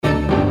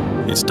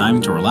It's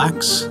time to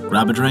relax,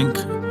 grab a drink,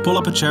 pull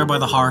up a chair by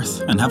the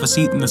hearth, and have a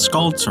seat in the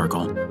Skald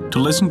Circle to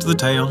listen to the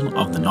tale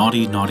of the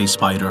naughty, naughty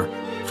spider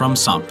from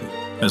Sampi,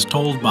 as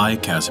told by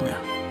Casimir.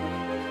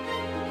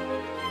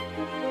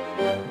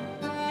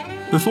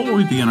 Before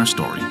we begin our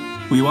story,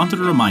 we wanted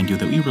to remind you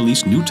that we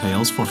release new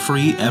tales for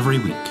free every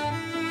week.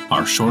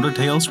 Our shorter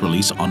tales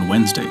release on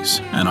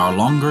Wednesdays, and our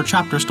longer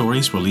chapter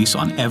stories release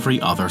on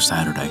every other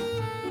Saturday.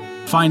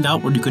 Find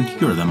out where you can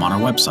hear them on our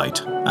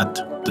website at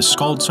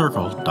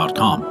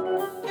theskaldscircle.com.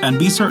 And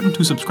be certain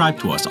to subscribe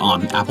to us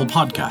on Apple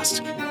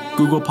Podcasts,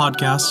 Google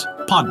Podcasts,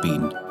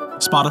 Podbean,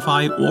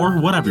 Spotify, or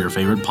whatever your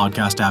favorite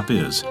podcast app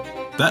is.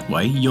 That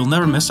way, you'll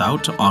never miss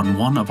out on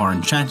one of our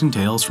enchanting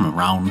tales from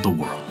around the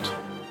world.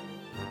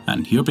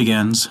 And here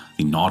begins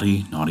the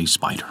naughty, naughty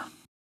spider.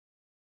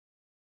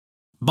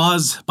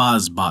 Buzz,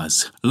 buzz,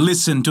 buzz,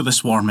 listen to the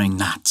swarming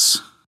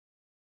gnats.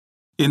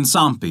 In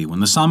Sampi, when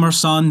the summer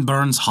sun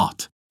burns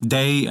hot,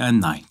 day and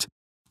night,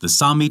 the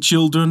Sami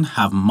children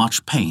have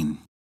much pain.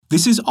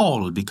 This is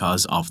all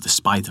because of the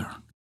spider.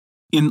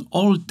 In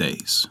old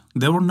days,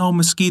 there were no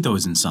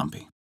mosquitoes in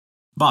Sampi.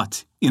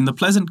 But in the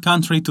pleasant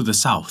country to the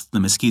south, the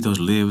mosquitoes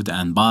lived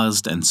and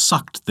buzzed and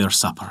sucked their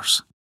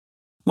suppers.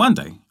 One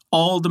day,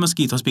 all the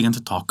mosquitoes began to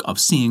talk of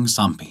seeing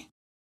Sampi,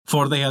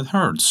 for they had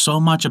heard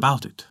so much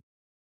about it.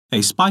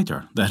 A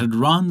spider that had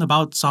run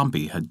about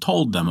Sampi had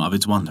told them of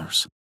its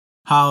wonders,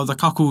 how the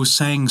cuckoos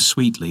sang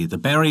sweetly, the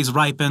berries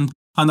ripened,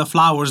 and the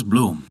flowers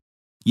bloomed.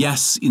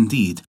 Yes,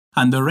 indeed,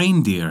 and the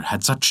reindeer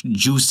had such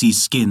juicy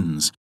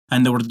skins,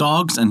 and there were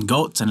dogs and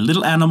goats and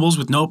little animals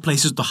with no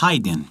places to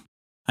hide in,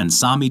 and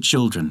Sami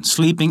children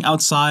sleeping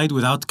outside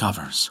without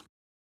covers.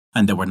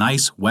 And there were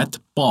nice wet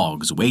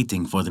bogs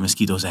waiting for the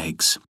mosquitoes'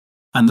 eggs.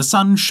 And the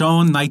sun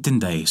shone night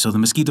and day, so the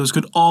mosquitoes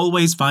could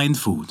always find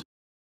food.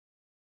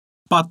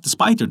 But the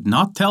spider did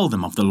not tell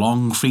them of the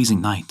long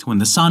freezing night when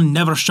the sun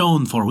never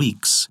shone for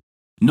weeks.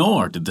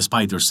 Nor did the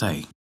spider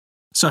say,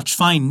 "Such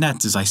fine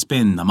nets as I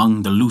spin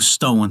among the loose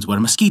stones where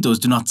mosquitoes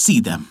do not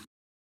see them."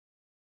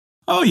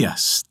 Oh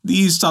yes,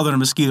 these southern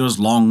mosquitoes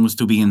longed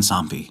to be in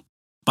Sampi.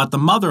 But the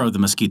mother of the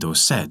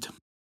mosquitoes said,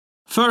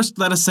 "First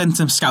let us send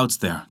some scouts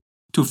there,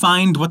 to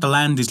find what the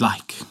land is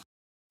like."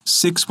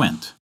 6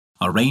 went.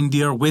 A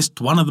reindeer whisked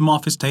one of them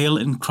off his tail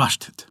and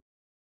crushed it.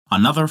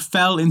 Another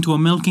fell into a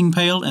milking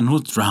pail and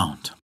was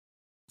drowned.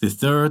 The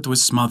third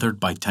was smothered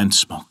by tent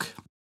smoke.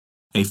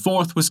 A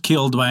fourth was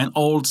killed by an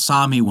old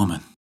Sami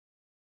woman.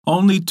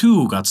 Only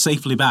 2 got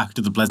safely back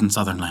to the pleasant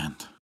southern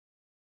land.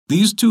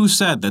 These 2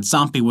 said that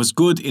Sampi was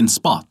good in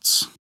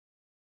spots.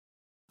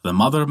 The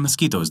mother of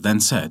mosquitoes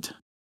then said,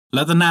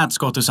 "Let the gnats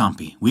go to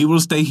Sampi, we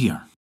will stay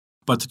here."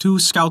 But the 2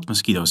 scout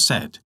mosquitoes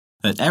said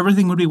that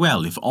everything would be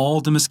well if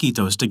all the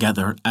mosquitoes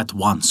together at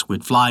once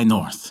would fly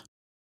north.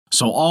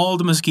 So all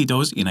the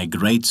mosquitoes in a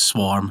great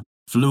swarm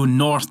flew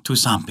north to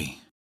Sampi.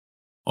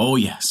 Oh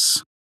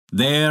yes,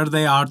 there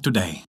they are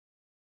today.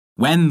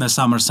 When the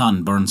summer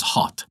sun burns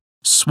hot,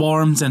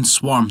 swarms and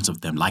swarms of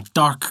them like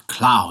dark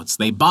clouds,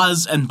 they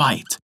buzz and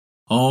bite.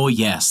 Oh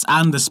yes,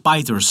 and the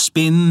spider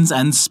spins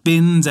and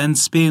spins and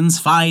spins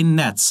fine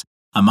nets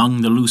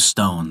among the loose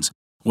stones,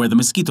 where the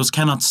mosquitoes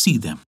cannot see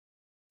them.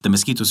 The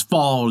mosquitoes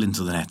fall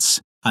into the nets,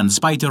 and the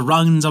spider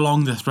runs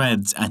along the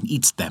threads and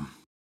eats them.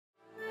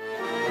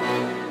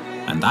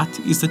 And that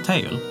is the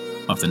tale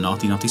of the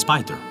naughty, naughty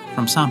spider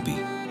from Sampi.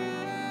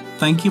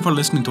 Thank you for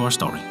listening to our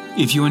story.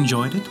 If you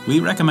enjoyed it, we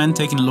recommend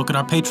taking a look at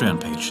our Patreon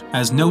page,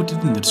 as noted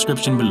in the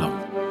description below.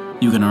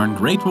 You can earn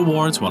great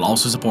rewards while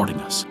also supporting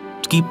us,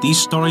 to keep these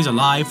stories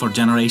alive for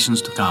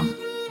generations to come.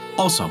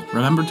 Also,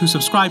 remember to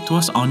subscribe to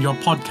us on your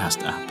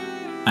podcast app,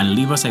 and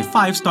leave us a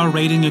 5-star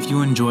rating if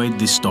you enjoyed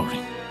this story.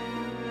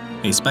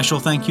 A special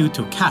thank you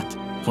to Kat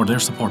for their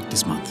support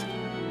this month.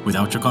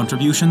 Without your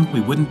contribution, we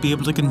wouldn't be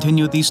able to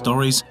continue these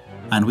stories,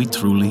 and we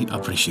truly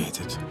appreciate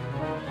it.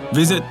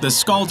 Visit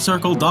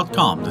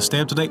theskaldscircle.com to stay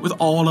up to date with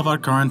all of our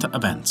current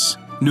events,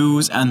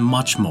 news, and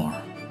much more.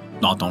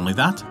 Not only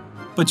that,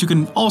 but you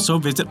can also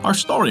visit our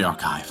story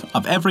archive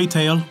of every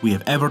tale we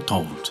have ever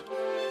told.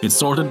 It's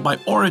sorted by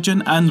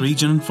origin and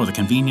region for the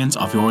convenience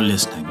of your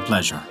listening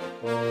pleasure.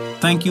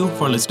 Thank you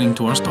for listening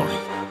to our story.